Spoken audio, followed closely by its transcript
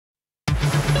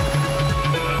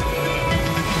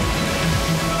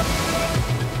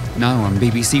Now on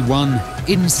BBC One,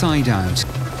 Inside Out.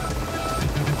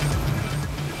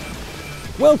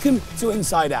 Welcome to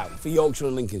Inside Out for Yorkshire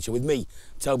and Lincolnshire with me,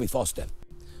 Toby Foster.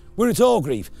 We're at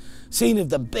Orgreave, scene of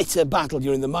the bitter battle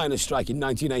during the miners' strike in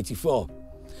 1984.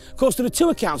 Of course, there are two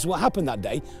accounts of what happened that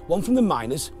day, one from the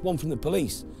miners, one from the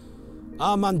police.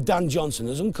 Our man Dan Johnson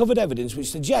has uncovered evidence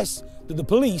which suggests that the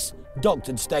police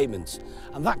doctored statements,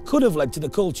 and that could have led to the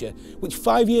culture which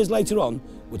 5 years later on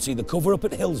would see the cover-up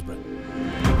at Hillsborough.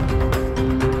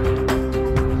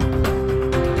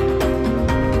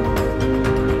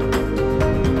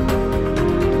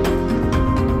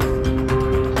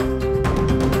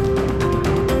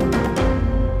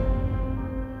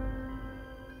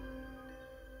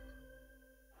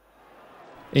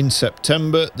 In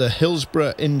September, the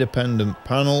Hillsborough Independent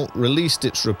Panel released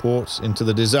its reports into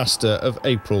the disaster of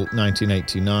April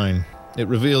 1989. It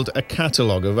revealed a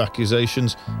catalogue of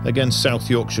accusations against South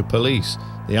Yorkshire Police,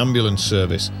 the Ambulance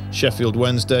Service, Sheffield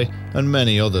Wednesday and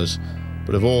many others.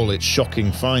 But of all its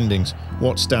shocking findings,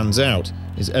 what stands out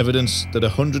is evidence that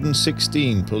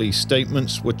 116 police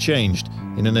statements were changed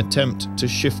in an attempt to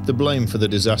shift the blame for the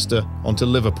disaster onto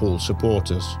Liverpool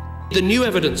supporters. The new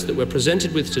evidence that we're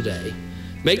presented with today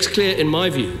makes clear, in my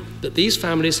view, that these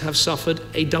families have suffered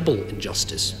a double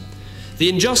injustice. The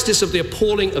injustice of the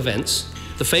appalling events,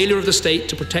 the failure of the state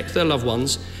to protect their loved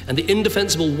ones, and the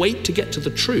indefensible wait to get to the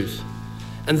truth,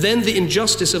 and then the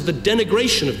injustice of the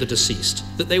denigration of the deceased,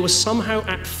 that they were somehow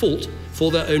at fault for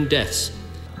their own deaths.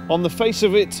 On the face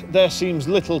of it, there seems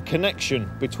little connection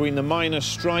between the miners'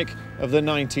 strike of the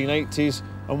 1980s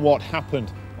and what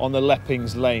happened on the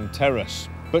Leppings Lane terrace.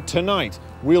 But tonight,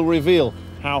 we'll reveal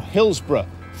how Hillsborough,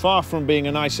 far from being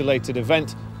an isolated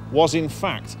event, was in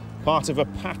fact part of a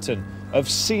pattern of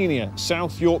senior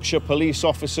South Yorkshire police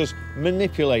officers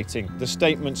manipulating the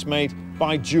statements made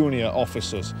by junior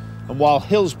officers. And while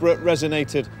Hillsborough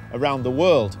resonated around the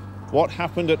world, what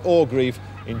happened at Orgreave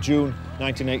in June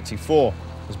 1984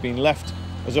 has been left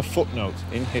as a footnote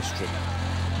in history.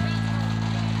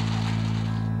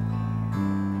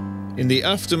 In the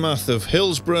aftermath of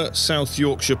Hillsborough, South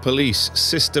Yorkshire Police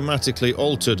systematically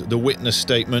altered the witness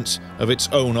statements of its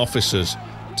own officers.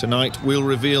 Tonight we'll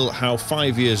reveal how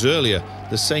 5 years earlier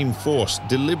the same force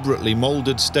deliberately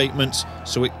moulded statements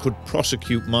so it could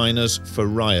prosecute miners for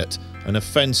riot, an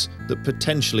offence that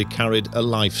potentially carried a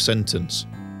life sentence.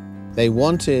 They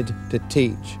wanted to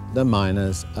teach the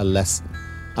miners a lesson,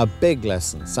 a big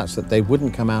lesson, such that they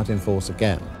wouldn't come out in force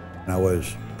again. I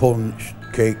was punched,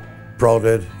 kicked,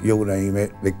 prodded, you name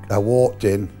it. I walked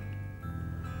in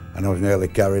and I was nearly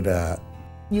carried out.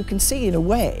 You can see in a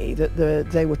way that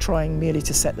they were trying merely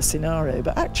to set the scenario,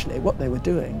 but actually what they were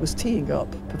doing was teeing up,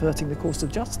 perverting the course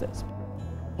of justice.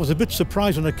 I was a bit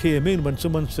surprised when I came in when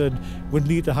someone said we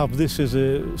need to have this as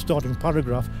a starting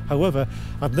paragraph. However,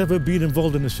 I've never been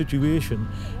involved in a situation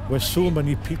where so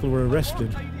many people were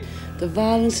arrested. The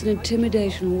violence and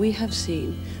intimidation we have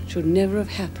seen should never have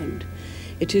happened.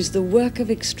 It is the work of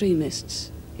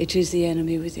extremists. It is the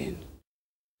enemy within.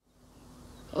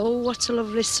 Oh, what a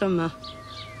lovely summer.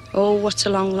 Oh, what a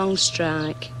long, long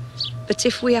strike. But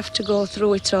if we have to go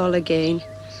through it all again,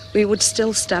 we would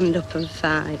still stand up and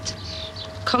fight.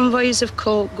 Convoys of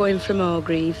coke going from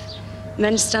Orgreave,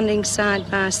 men standing side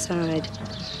by side,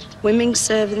 women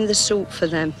serving the soup for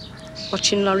them,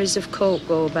 watching lorries of coke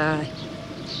go by.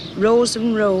 Rows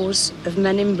and rows of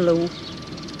men in blue,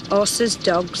 horses,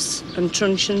 dogs and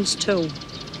truncheons too.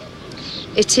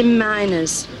 Hitting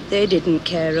miners, they didn't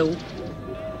care who.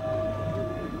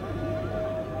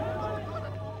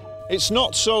 It's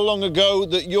not so long ago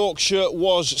that Yorkshire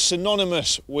was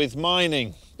synonymous with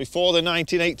mining. Before the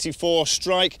 1984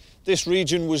 strike, this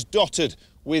region was dotted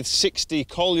with 60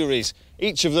 collieries,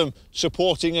 each of them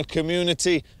supporting a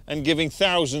community and giving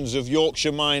thousands of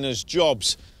Yorkshire miners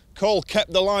jobs. Coal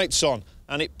kept the lights on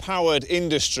and it powered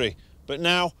industry, but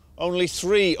now only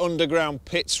 3 underground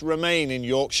pits remain in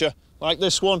Yorkshire, like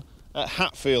this one at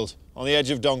Hatfield on the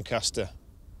edge of Doncaster.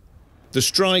 The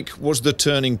strike was the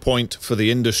turning point for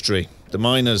the industry. The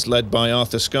miners, led by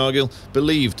Arthur Scargill,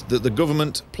 believed that the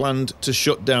government planned to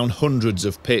shut down hundreds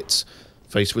of pits.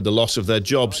 Faced with the loss of their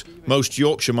jobs, most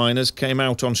Yorkshire miners came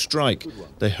out on strike.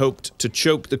 They hoped to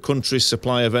choke the country's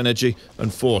supply of energy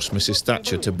and force Mrs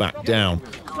Thatcher to back down.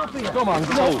 Come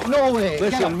on, no way.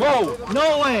 Listen,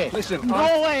 no way. Listen,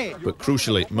 no way. But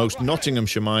crucially, most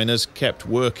Nottinghamshire miners kept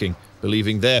working,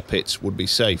 believing their pits would be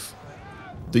safe.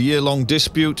 The year-long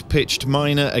dispute pitched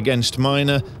miner against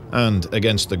miner and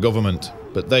against the government,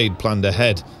 but they'd planned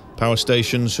ahead. Power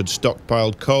stations had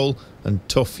stockpiled coal, and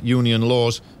tough union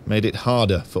laws made it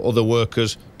harder for other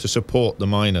workers to support the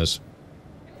miners.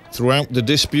 Throughout the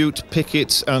dispute,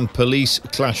 pickets and police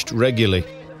clashed regularly.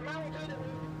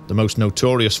 The most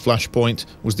notorious flashpoint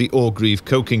was the Orgreave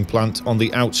coking plant on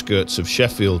the outskirts of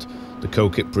Sheffield. The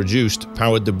coke it produced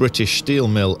powered the British steel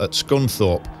mill at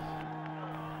Scunthorpe.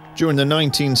 During the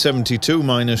 1972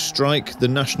 miners' strike, the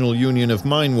National Union of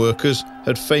Mine Workers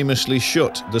had famously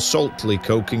shut the Saltley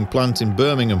coking plant in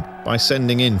Birmingham by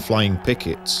sending in flying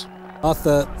pickets.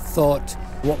 Arthur thought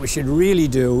what we should really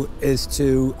do is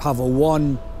to have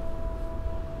one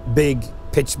big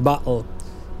pitched battle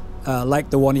like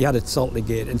the one he had at Saltley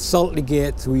Gate. In Saltley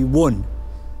Gate we won.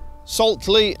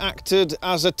 Saltley acted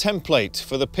as a template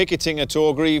for the picketing at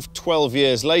Orgreave 12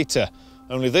 years later.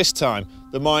 Only this time,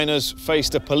 the miners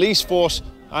faced a police force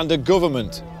and a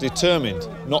government determined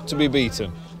not to be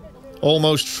beaten.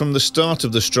 Almost from the start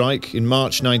of the strike in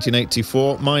March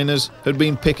 1984, miners had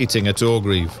been picketing at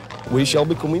Orgreave. We shall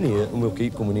be coming here and we'll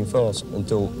keep coming in first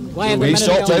until we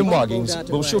stop them wagons.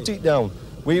 We'll shut it down.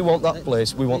 We want that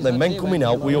place. We want them men coming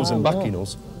out with us and backing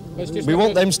us. We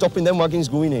want them stopping them wagons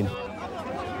going in.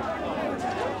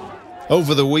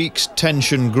 Over the weeks,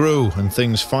 tension grew and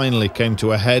things finally came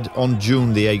to a head on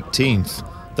June the 18th.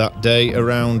 That day,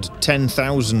 around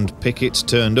 10,000 pickets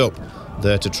turned up.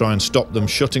 There to try and stop them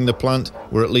shutting the plant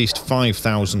were at least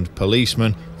 5,000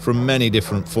 policemen from many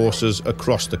different forces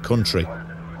across the country.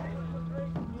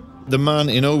 The man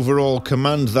in overall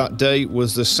command that day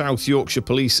was the South Yorkshire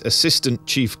Police Assistant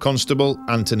Chief Constable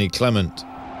Anthony Clement.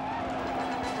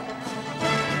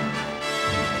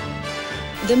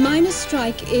 The miners'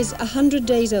 strike is 100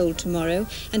 days old tomorrow,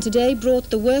 and today brought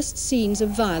the worst scenes of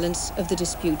violence of the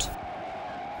dispute.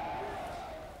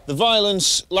 The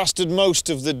violence lasted most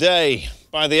of the day.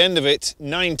 By the end of it,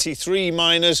 93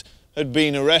 miners had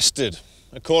been arrested.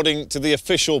 According to the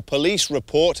official police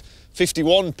report,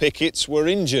 51 pickets were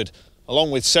injured,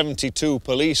 along with 72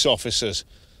 police officers.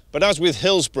 But as with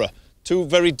Hillsborough, two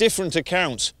very different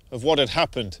accounts of what had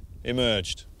happened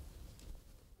emerged.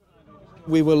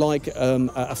 We were like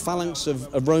a phalanx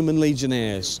of Roman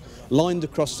legionnaires lined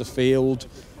across the field.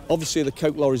 Obviously the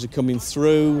coke lorries are coming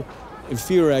through,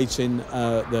 infuriating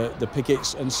the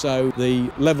pickets, and so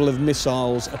the level of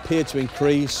missiles appeared to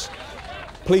increase.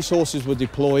 Police horses were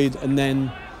deployed, and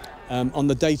then on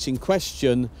the date in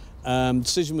question,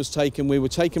 decision was taken. We were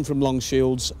taken from long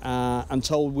shields and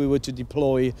told we were to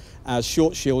deploy as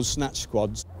short shield snatch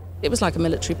squads. It was like a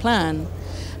military plan.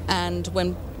 And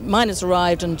when miners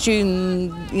arrived in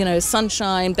June, you know,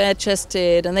 sunshine,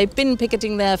 bare-chested, and they've been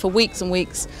picketing there for weeks and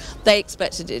weeks, they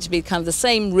expected it to be kind of the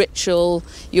same ritual.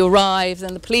 You arrive,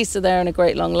 then the police are there in a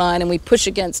great long line, and we push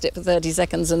against it for 30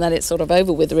 seconds, and then it's sort of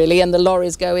over with, really, and the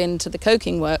lorries go into the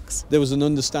coking works. There was an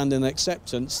understanding and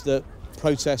acceptance that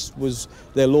protest was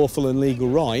their lawful and legal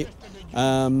right,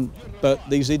 but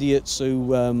these idiots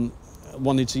who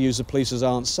wanted to use the police as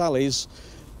Aunt Sally's,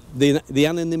 the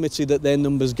anonymity that their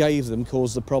numbers gave them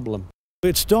caused the problem.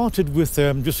 It started with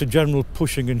just a general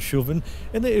pushing and shoving,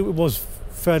 and it was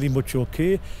fairly much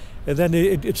okay. And then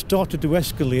it started to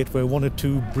escalate where one or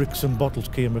two bricks and bottles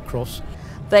came across.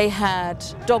 They had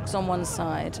dogs on one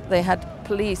side, they had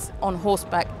police on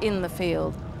horseback in the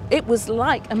field. It was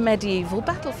like a medieval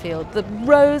battlefield. The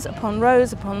rows upon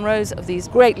rows upon rows of these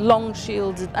great long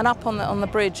shields, and up on the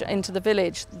bridge into the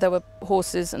village there were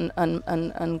horses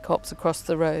and cops across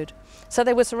the road. So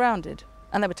they were surrounded,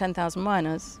 and there were 10,000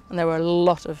 miners, and there were a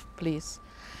lot of police.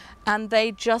 And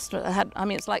they just had, I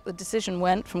mean, it's like the decision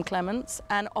went from Clements,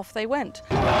 and off they went.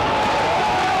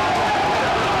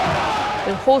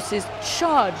 The horses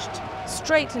charged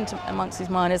straight into amongst these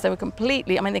miners. They were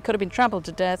completely, I mean, they could have been trampled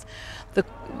to death.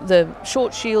 The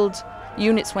short shield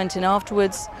units went in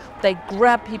afterwards. They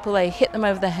grabbed people, they hit them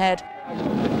over the head.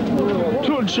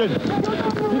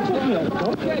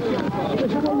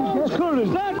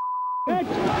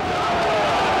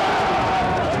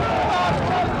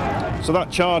 So that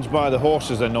charge by the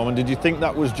horses then, Norman, did you think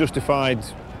that was justified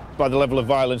by the level of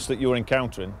violence that you were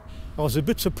encountering? I was a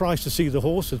bit surprised to see the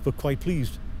horses, but quite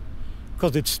pleased,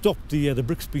 because it stopped the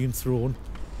bricks being thrown.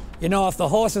 You know, if the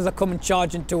horses are coming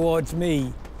charging towards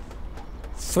me,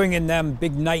 swinging them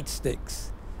big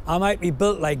nightsticks, I might be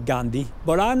built like Gandhi,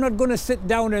 but I'm not going to sit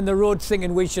down in the road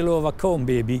singing "We Shall Overcome,"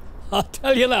 baby. I'll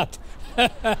tell you that.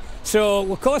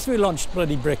 So, of course, we launched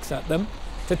bloody bricks at them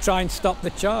to try and stop the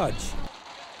charge.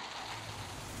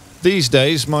 These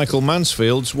days, Michael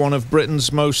Mansfield's one of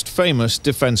Britain's most famous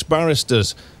defence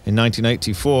barristers. In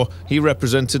 1984, he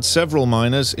represented several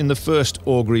miners in the first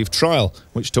Orgreave trial,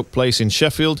 which took place in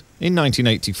Sheffield in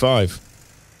 1985.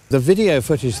 The video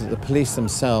footage that the police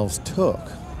themselves took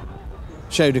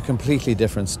showed a completely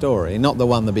different story. Not the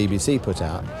one the BBC put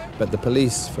out, but the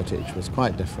police footage was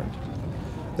quite different.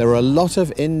 There were a lot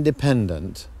of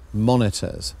independent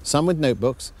monitors, some with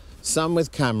notebooks, some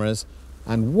with cameras,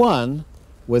 and one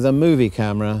with a movie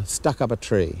camera stuck up a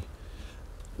tree.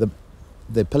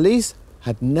 The police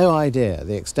had no idea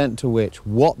the extent to which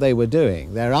what they were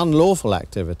doing, their unlawful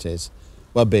activities,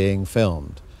 were being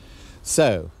filmed.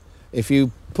 So, if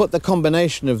you put the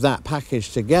combination of that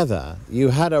package together, you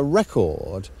had a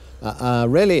record, a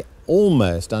really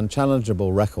almost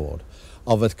unchallengeable record,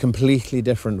 of a completely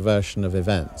different version of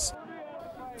events.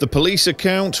 The police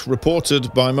account,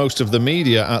 reported by most of the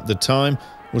media at the time,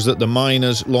 was that the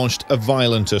miners launched a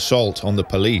violent assault on the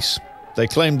police. They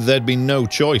claimed there'd been no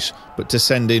choice but to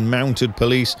send in mounted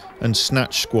police and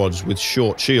snatch squads with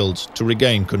short shields to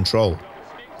regain control.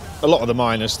 A lot of the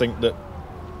miners think that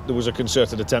there was a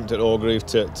concerted attempt at Orgreave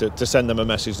to send them a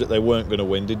message that they weren't going to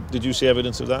win. Did you see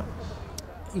evidence of that?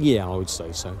 Yeah, I would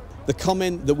say so. The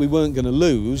comment that we weren't going to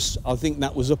lose, I think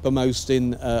that was uppermost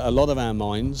in a lot of our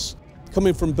minds.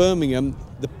 Coming from Birmingham,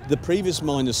 the previous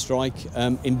miners' strike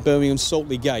in Birmingham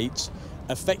Saltley Gate,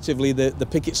 effectively the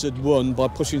pickets had won by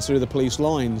pushing through the police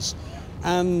lines.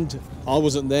 And I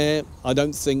wasn't there. I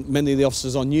don't think many of the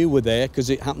officers I knew were there because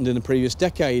it happened in the previous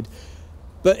decade.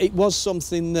 But it was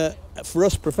something that, for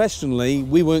us professionally,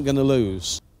 we weren't going to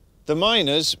lose. The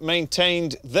miners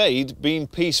maintained they'd been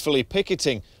peacefully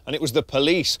picketing, and it was the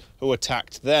police who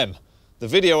attacked them. The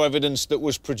video evidence that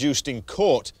was produced in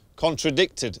court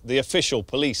contradicted the official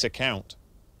police account.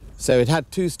 So it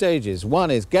had two stages.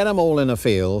 One is get them all in a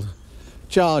field,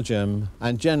 charge them,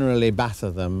 and generally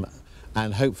batter them,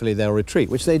 and hopefully they'll retreat,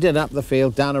 which they did up the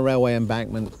field, down a railway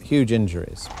embankment, huge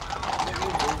injuries.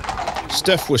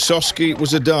 Steph Wysowski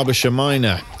was a Derbyshire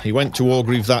miner. He went to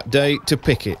Orgreave that day to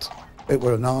picket. It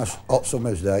was a nice hot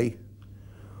summer's day.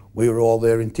 We were all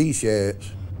there in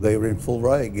T-shirts. They were in full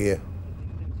riot gear.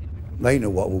 They knew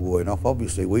what was going off,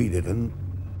 obviously we didn't.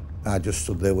 I just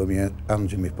stood there with my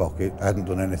hands in my pocket. I hadn't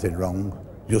done anything wrong,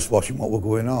 just watching what was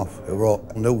going off. It was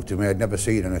all new to me. I'd never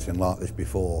seen anything like this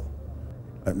before.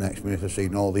 At next minute I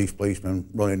seen all these policemen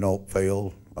running up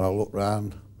field, and I looked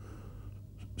round,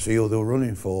 see who they were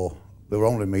running for. There were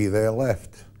only me there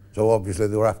left, so obviously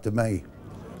they were after me.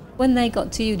 When they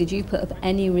got to you, did you put up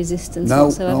any resistance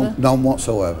whatsoever? No, none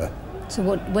whatsoever. So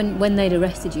when they'd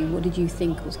arrested you, what did you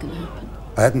think was going to happen?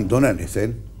 I hadn't done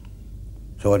anything,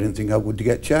 so I didn't think I would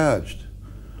get charged.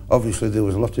 Obviously there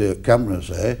was a lot of cameras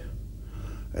there,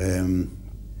 and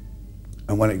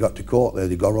when it got to court there,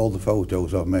 they got all the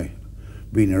photos of me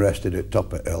being arrested at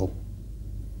Top of Hill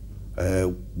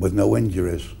with no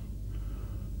injuries.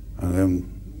 And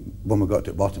then when we got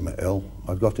to bottom of Hill,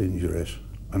 I got injuries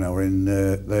and I were in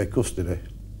their custody.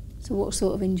 So what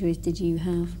sort of injuries did you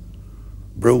have?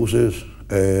 Bruises,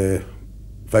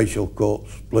 facial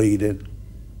cuts, bleeding.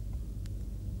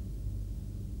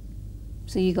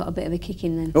 So you got a bit of a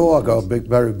kicking then? Oh, I got a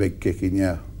very big kicking,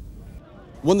 yeah.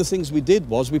 One of the things we did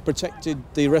was we protected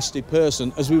the arrested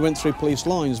person as we went through police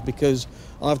lines, because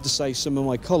I have to say some of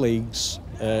my colleagues,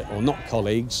 or not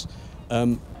colleagues,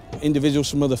 individuals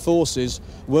from other forces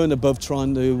weren't above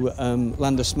trying to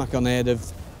land a smack on the head of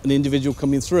an individual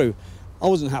coming through. I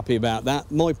wasn't happy about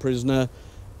that. My prisoner,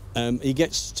 he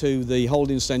gets to the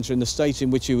holding centre in the state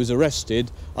in which he was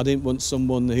arrested. I didn't want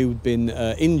someone who'd been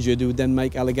injured who would then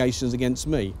make allegations against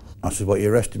me. I said, what are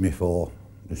you arresting me for?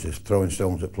 He says, throwing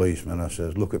stones at policemen. I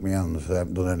says, look at my hands, I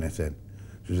haven't done anything.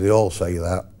 He says, they all say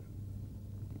that.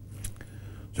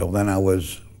 So then I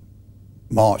was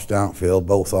marched downfield,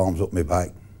 both arms up my back,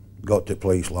 got to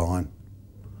police line.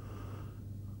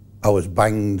 I was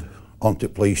banged onto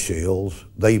police shields.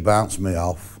 They bounced me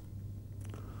off.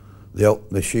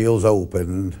 The shields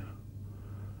opened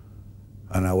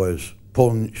and I was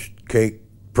punched, kicked,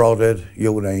 prodded,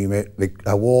 you name it.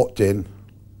 I walked in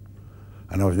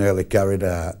and I was nearly carried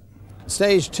out.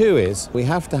 Stage two is we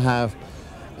have to have,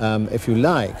 if you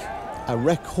like, a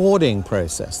recording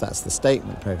process. That's the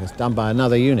statement process done by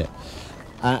another unit.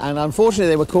 And unfortunately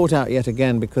they were caught out yet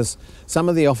again because some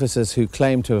of the officers who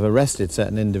claimed to have arrested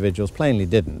certain individuals plainly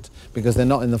didn't, because they're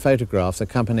not in the photographs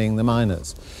accompanying the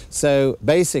miners. So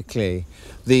basically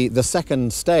the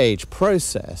second stage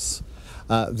process,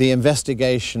 the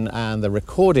investigation and the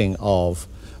recording of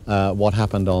what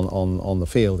happened on the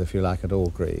field, if you like, at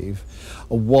Orgreave,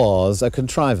 was a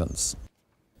contrivance.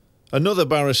 Another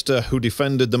barrister who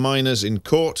defended the miners in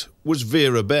court was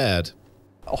Vera Baird.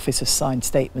 Officers signed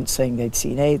statements saying they'd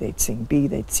seen A, they'd seen B,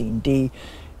 they'd seen D,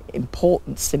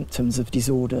 important symptoms of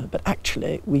disorder, but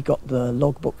actually we got the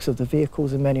logbooks of the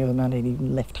vehicles and many of them hadn't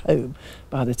even left home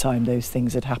by the time those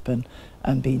things had happened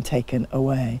and been taken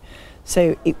away.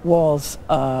 So it was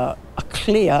a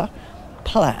clear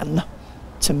plan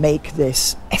to make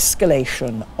this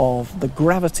escalation of the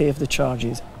gravity of the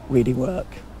charges really work.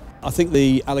 I think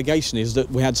the allegation is that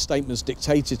we had statements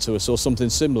dictated to us or something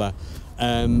similar.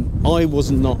 I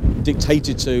wasn't not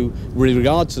dictated to with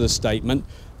regard to the statement,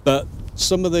 but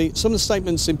some of the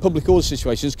statements in public order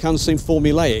situations can seem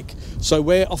formulaic. So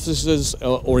where officers,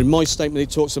 or in my statement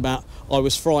it talks about I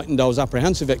was frightened, I was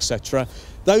apprehensive, etc.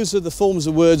 Those are the forms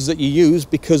of words that you use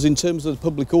because in terms of the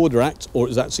Public Order Act, or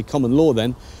it's actually common law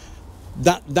then,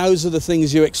 those are the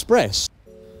things you express.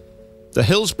 The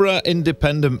Hillsborough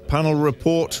Independent Panel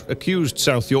report accused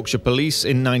South Yorkshire Police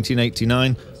in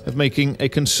 1989 of making a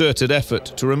concerted effort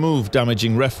to remove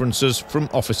damaging references from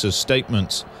officers'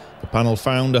 statements. The panel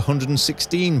found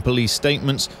 116 police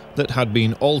statements that had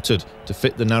been altered to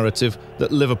fit the narrative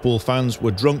that Liverpool fans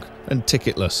were drunk and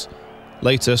ticketless.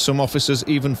 Later, some officers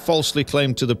even falsely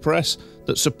claimed to the press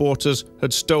that supporters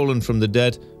had stolen from the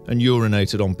dead and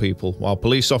urinated on people, while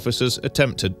police officers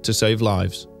attempted to save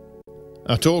lives.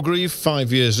 At Orgreave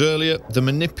 5 years earlier, the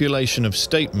manipulation of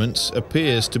statements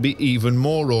appears to be even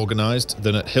more organised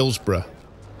than at Hillsborough.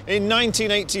 In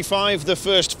 1985, the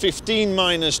first 15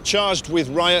 miners charged with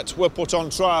riot were put on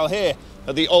trial here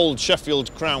at the Old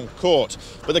Sheffield Crown Court.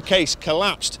 But the case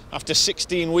collapsed after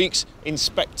 16 weeks in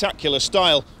spectacular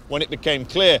style when it became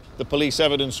clear the police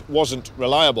evidence wasn't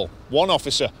reliable. One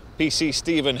officer, PC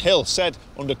Stephen Hill, said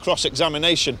under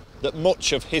cross-examination that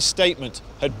much of his statement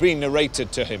had been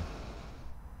narrated to him.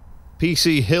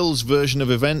 PC Hill's version of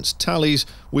events tallies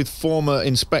with former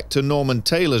Inspector Norman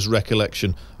Taylor's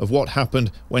recollection of what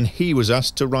happened when he was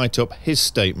asked to write up his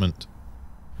statement.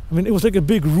 I mean, it was like a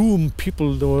big room,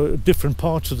 there were different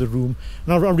parts of the room.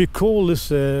 And I recall this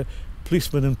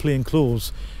policeman in plain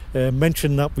clothes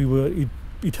mentioned that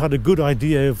he'd had a good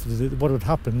idea of what had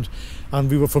happened, and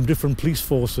we were from different police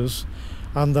forces,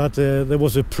 and that there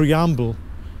was a preamble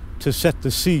to set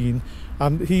the scene.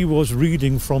 And he was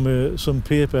reading from some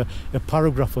paper, a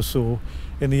paragraph or so,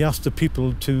 and he asked the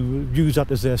people to use that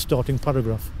as their starting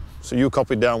paragraph. So you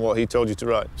copied down what he told you to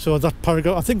write? So that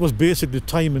paragraph, I think, was basically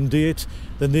time and date,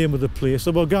 the name of the place.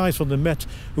 There were guys from the Met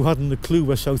who hadn't a clue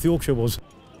where South Yorkshire was.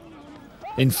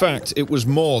 In fact, it was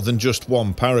more than just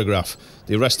one paragraph.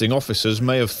 The arresting officers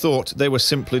may have thought they were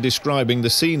simply describing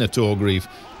the scene at Orgreave,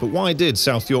 but why did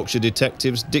South Yorkshire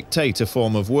detectives dictate a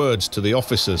form of words to the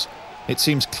officers? It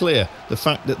seems clear the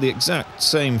fact that the exact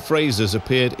same phrases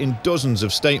appeared in dozens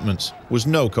of statements was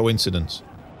no coincidence.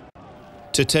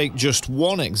 To take just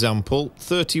one example,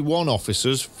 31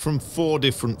 officers from 4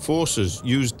 different forces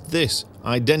used this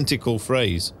identical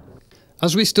phrase.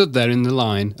 As we stood there in the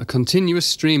line, a continuous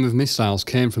stream of missiles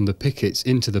came from the pickets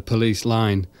into the police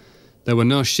line. There were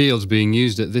no shields being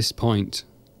used at this point.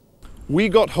 We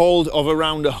got hold of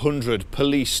around 100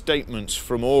 police statements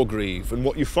from Orgreave, and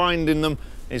what you find in them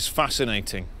is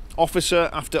fascinating. Officer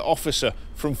after officer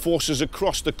from forces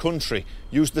across the country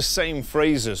used the same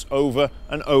phrases over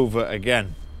and over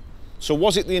again. So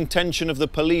was it the intention of the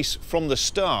police from the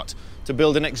start to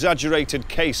build an exaggerated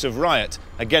case of riot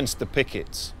against the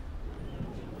pickets?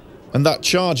 And that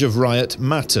charge of riot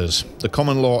matters. The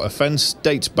common law offence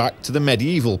dates back to the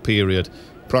medieval period.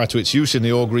 Prior to its use in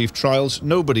the Orgreave trials,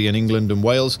 nobody in England and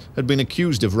Wales had been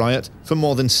accused of riot for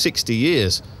more than 60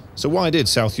 years. So why did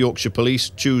South Yorkshire Police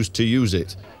choose to use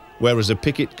it? Whereas a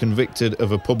picket convicted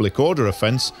of a public order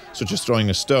offence, such as throwing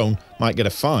a stone, might get a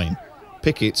fine,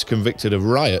 pickets convicted of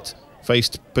riot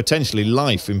faced potentially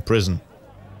life in prison.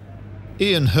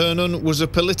 Ian Hernon was a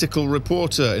political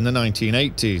reporter in the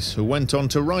 1980s who went on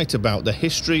to write about the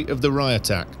history of the Riot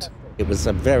Act. It was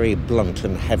a very blunt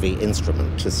and heavy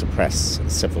instrument to suppress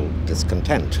civil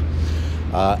discontent.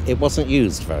 It wasn't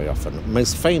used very often.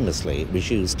 Most famously, it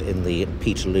was used in the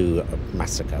Peterloo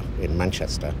massacre in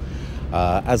Manchester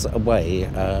as a way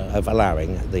of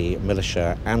allowing the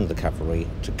militia and the cavalry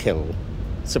to kill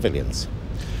civilians.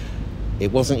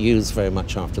 It wasn't used very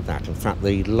much after that. In fact,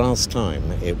 the last time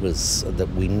it was that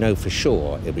we know for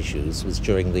sure it was used was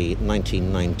during the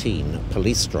 1919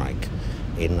 police strike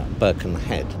in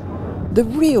Birkenhead. The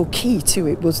real key to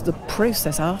it was the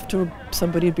process after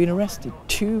somebody had been arrested.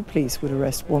 2 police would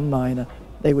arrest 1 miner.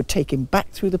 They would take him back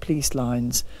through the police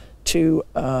lines to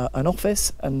an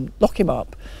office and lock him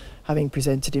up, having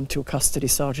presented him to a custody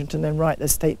sergeant, and then write their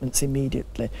statements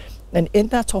immediately. And in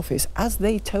that office, as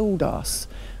they told us,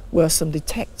 were some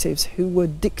detectives who were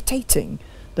dictating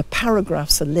the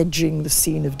paragraphs alleging the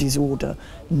scene of disorder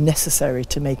necessary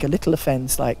to make a little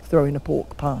offence like throwing a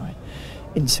pork pie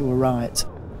into a riot.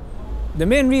 The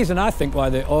main reason I think why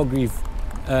the Orgreave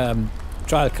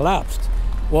trial collapsed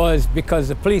was because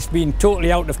the police, being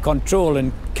totally out of control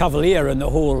and cavalier in the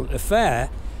whole affair,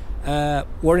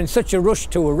 were in such a rush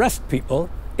to arrest people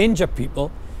injure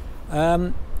people,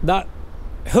 that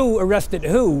who arrested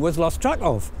who was lost track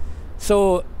of.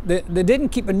 So they didn't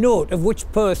keep a note of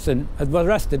which person was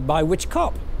arrested by which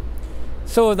cop.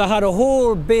 So they had a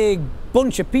whole big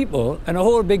bunch of people and a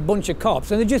whole big bunch of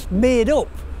cops, and they just made up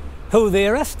who they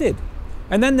arrested.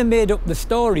 And then they made up the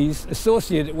stories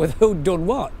associated with who'd done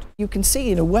what. You can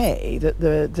see in a way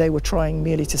that they were trying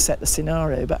merely to set the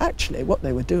scenario, but actually what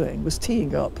they were doing was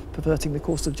teeing up, perverting the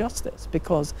course of justice,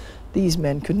 because these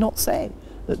men could not say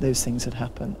that those things had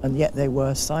happened, and yet they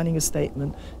were signing a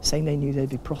statement saying they knew they'd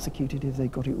be prosecuted if they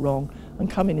got it wrong,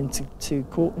 and coming into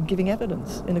court and giving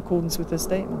evidence in accordance with their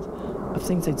statements of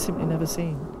things they'd simply never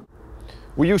seen.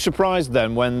 Were you surprised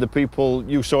then when the people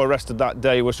you saw arrested that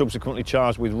day were subsequently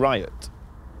charged with riot?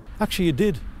 Actually, it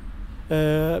did.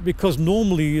 Because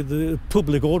normally the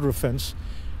public order offence,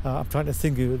 I'm trying to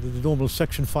think of the normal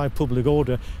Section 5 public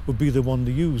order would be the one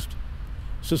they used.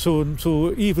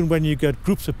 So even when you get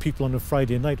groups of people on a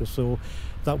Friday night or so,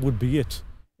 that would be it.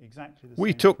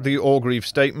 We took the Orgreave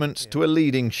statements to a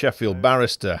leading Sheffield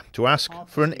barrister to ask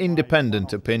for an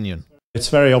independent opinion. It's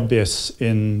very obvious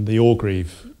in the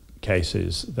Orgreave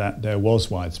cases that there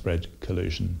was widespread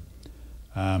collusion.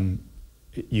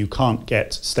 You can't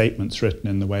get statements written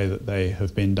in the way that they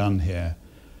have been done here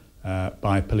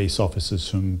by police officers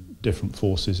from different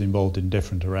forces involved in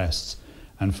different arrests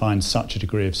and find such a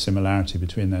degree of similarity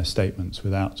between their statements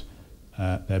without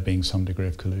there being some degree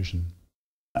of collusion.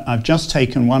 I've just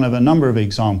taken one of a number of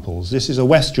examples. This is a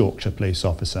West Yorkshire police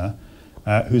officer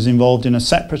who's involved in a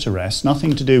separate arrest,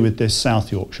 nothing to do with this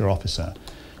South Yorkshire officer.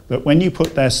 But when you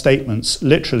put their statements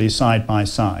literally side by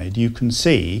side, you can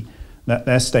see that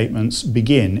their statements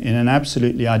begin in an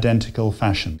absolutely identical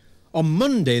fashion. On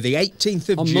Monday, the 18th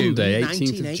of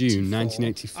June,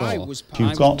 1984,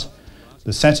 you've got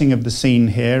the setting of the scene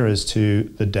here as to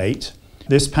the date.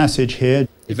 This passage here.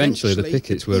 Eventually the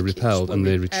pickets were repelled and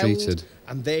they retreated.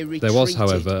 There was,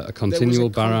 however, a continual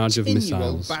barrage of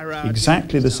missiles.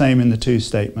 Exactly the same in the two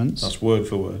statements. That's word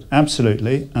for word.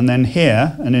 Absolutely. And then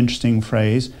here, an interesting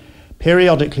phrase,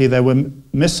 periodically there were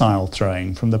missile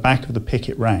throwing from the back of the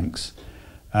picket ranks,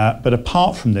 but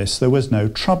apart from this there was no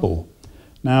trouble.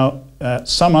 Now,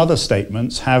 some other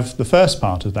statements have the first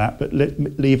part of that but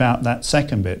leave out that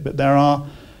second bit, but there are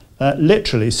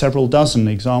literally several dozen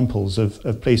examples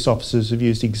of police officers who've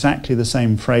used exactly the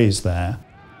same phrase there.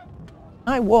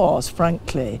 I was,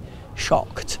 frankly,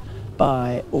 shocked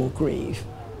by Orgreave,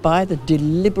 by the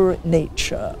deliberate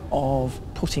nature of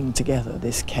putting together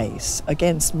this case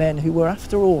against men who were,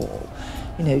 after all,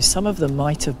 you know, some of them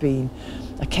might have been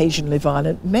occasionally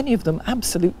violent, many of them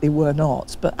absolutely were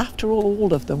not, but after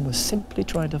all of them were simply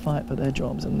trying to fight for their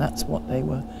jobs, and that's what they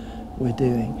were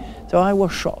doing. So I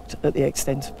was shocked at the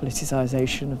extent of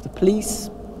politicisation of the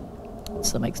police, to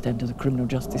some extent of the criminal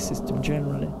justice system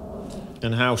generally.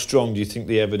 And how strong do you think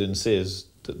the evidence is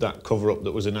that that cover-up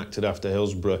that was enacted after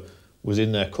Hillsborough was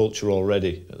in their culture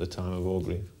already at the time of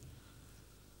Orgreave?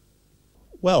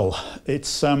 Well,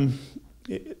 it's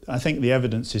I think the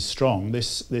evidence is strong.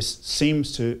 This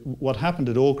seems to, what happened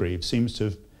at Orgreave seems to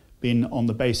have been on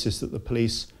the basis that the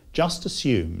police just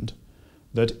assumed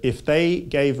that if they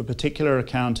gave a particular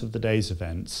account of the day's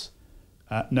events,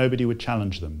 nobody would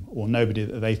challenge them, or nobody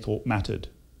that they thought mattered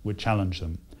would challenge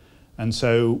them. And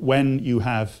so when you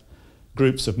have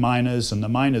groups of miners and the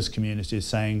miners' communities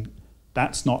saying,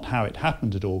 that's not how it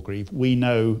happened at Orgreave, we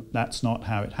know that's not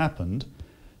how it happened,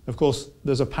 of course,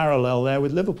 there's a parallel there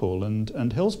with Liverpool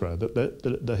and Hillsborough, that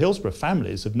the Hillsborough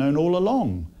families have known all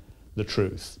along the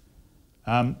truth.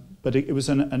 But it was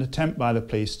an attempt by the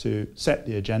police to set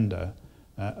the agenda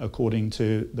according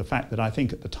to the fact that I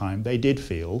think at the time they did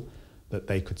feel that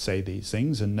they could say these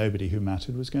things and nobody who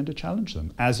mattered was going to challenge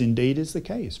them, as indeed is the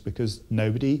case, because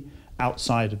nobody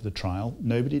outside of the trial,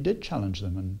 nobody did challenge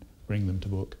them and bring them to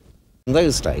book. In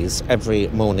those days, every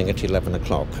morning at 11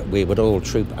 o'clock, we would all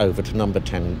troop over to number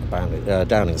 10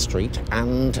 Downing Street,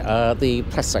 and the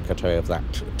press secretary of that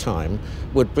time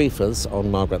would brief us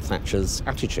on Margaret Thatcher's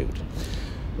attitude.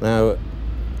 Now,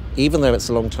 even though it's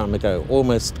a long time ago,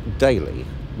 almost daily,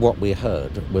 what we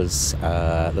heard was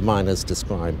the miners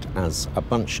described as a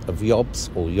bunch of yobs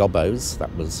or yobbos,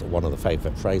 that was one of the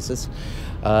favourite phrases,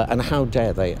 and how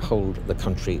dare they hold the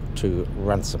country to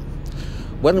ransom.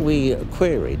 When we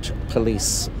queried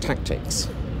police tactics,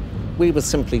 we were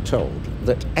simply told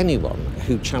that anyone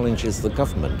who challenges the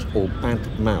government or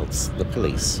bad-mouths the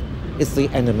police is the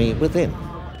enemy within.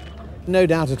 No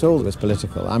doubt at all it was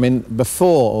political. I mean,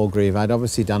 before Orgreave, I'd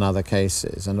obviously done other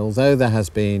cases, and although there has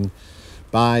been,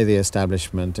 by the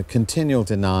establishment, a continual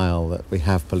denial that we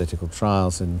have political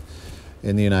trials in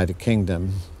the United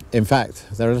Kingdom, In fact,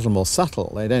 they're a little more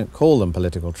subtle. They don't call them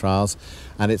political trials,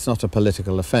 and it's not a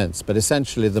political offence. But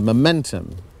essentially, the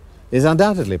momentum is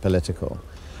undoubtedly political.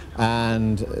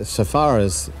 And so far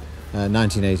as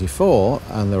 1984,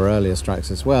 and there were earlier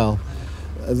strikes as well,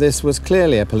 this was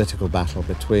clearly a political battle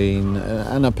between,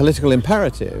 and a political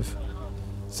imperative.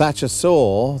 Thatcher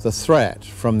saw the threat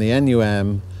from the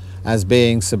NUM as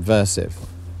being subversive.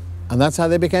 And that's how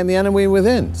they became the enemy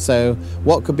within. So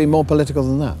what could be more political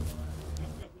than that?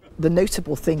 The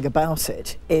notable thing about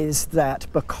it is that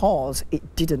because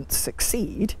it didn't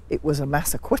succeed, it was a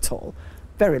mass acquittal,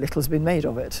 very little has been made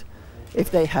of it.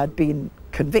 If they had been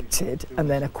convicted and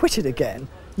then acquitted again,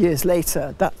 years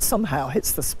later, that somehow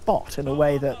hits the spot in a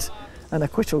way that an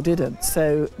acquittal didn't.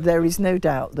 So there is no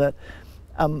doubt that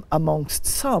amongst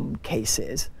some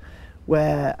cases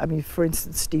where, I mean, for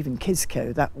instance, Stephen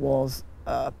Kisco, that was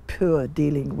pure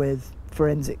dealing with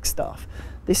forensic stuff.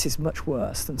 This is much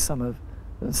worse than some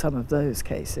of those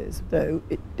cases, though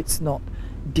it's not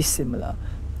dissimilar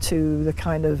to the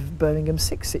kind of Birmingham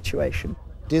 6 situation.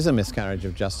 It is a miscarriage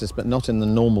of justice, but not in the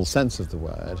normal sense of the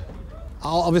word.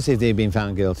 Obviously, they'd been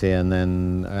found guilty and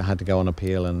then had to go on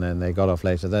appeal and then they got off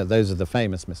later. Those are the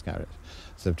famous miscarriages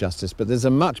of justice. But there's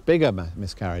a much bigger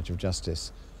miscarriage of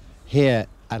justice here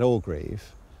at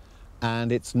Orgreave,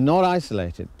 and it's not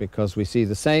isolated because we see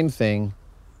the same thing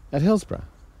at Hillsborough.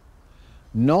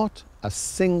 Not a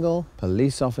single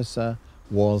police officer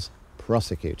was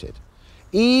prosecuted.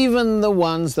 Even the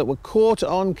ones that were caught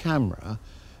on camera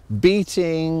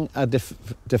beating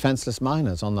defenceless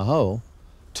miners on the whole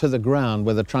to the ground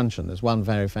with a truncheon. There's one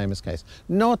very famous case.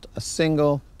 Not a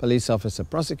single police officer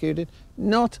prosecuted,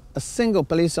 not a single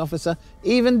police officer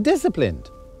even disciplined.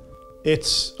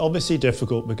 It's obviously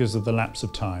difficult because of the lapse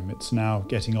of time. It's now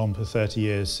getting on for 30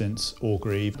 years since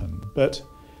Orgreave, but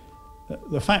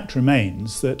the fact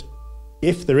remains that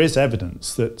if there is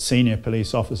evidence that senior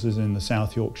police officers in the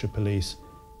South Yorkshire Police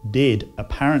did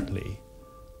apparently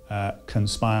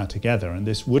conspire together, and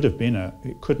this would have been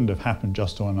it couldn't have happened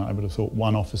just on, I would have thought,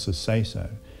 one officer's say-so.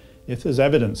 If there's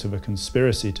evidence of a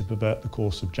conspiracy to pervert the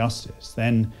course of justice,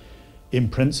 then in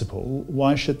principle,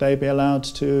 why should they be allowed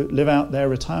to live out their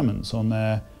retirements on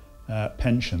their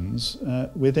pensions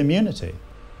with immunity?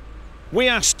 We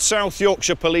asked South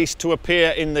Yorkshire Police to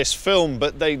appear in this film,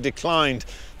 but they declined.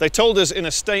 They told us in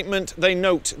a statement they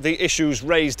note the issues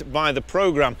raised by the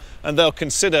programme and they'll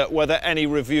consider whether any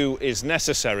review is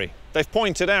necessary. They've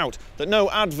pointed out that no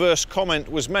adverse comment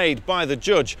was made by the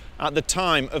judge at the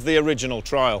time of the original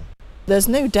trial. There's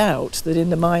no doubt that in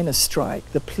the miners' strike,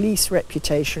 the police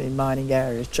reputation in mining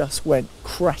areas just went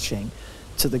crashing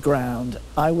to the ground.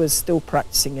 I was still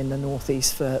practising in the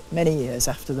northeast for many years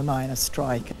after the miners'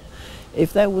 strike.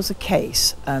 If there was a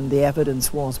case and the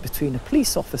evidence was between a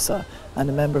police officer and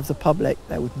a member of the public,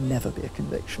 there would never be a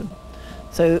conviction.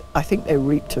 So I think they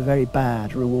reaped a very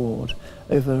bad reward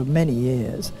over many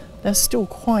years. There's still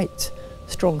quite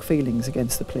strong feelings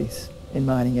against the police in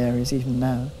mining areas even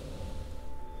now.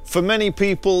 For many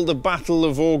people, the Battle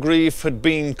of Orgreave had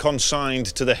been consigned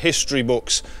to the history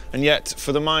books, and yet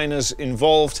for the miners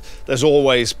involved, there's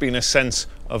always been a sense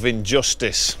of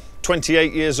injustice.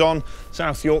 28 years on,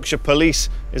 South Yorkshire Police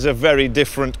is a very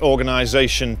different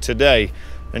organisation today,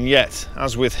 and yet,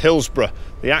 as with Hillsborough,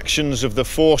 the actions of the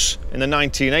force in the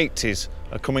 1980s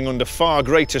are coming under far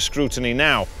greater scrutiny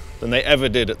now than they ever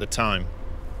did at the time.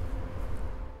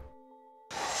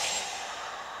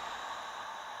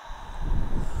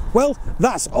 Well,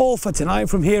 that's all for tonight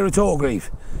from here at Orgreave.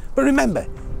 But remember,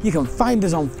 you can find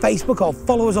us on Facebook or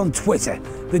follow us on Twitter.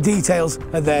 The details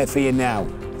are there for you now.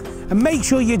 And make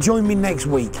sure you join me next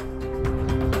week.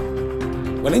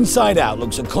 Well, Inside Out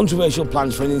looks at controversial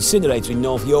plans for an incinerator in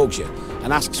North Yorkshire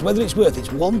and asks whether it's worth its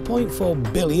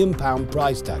 £1.4 billion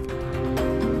price tag.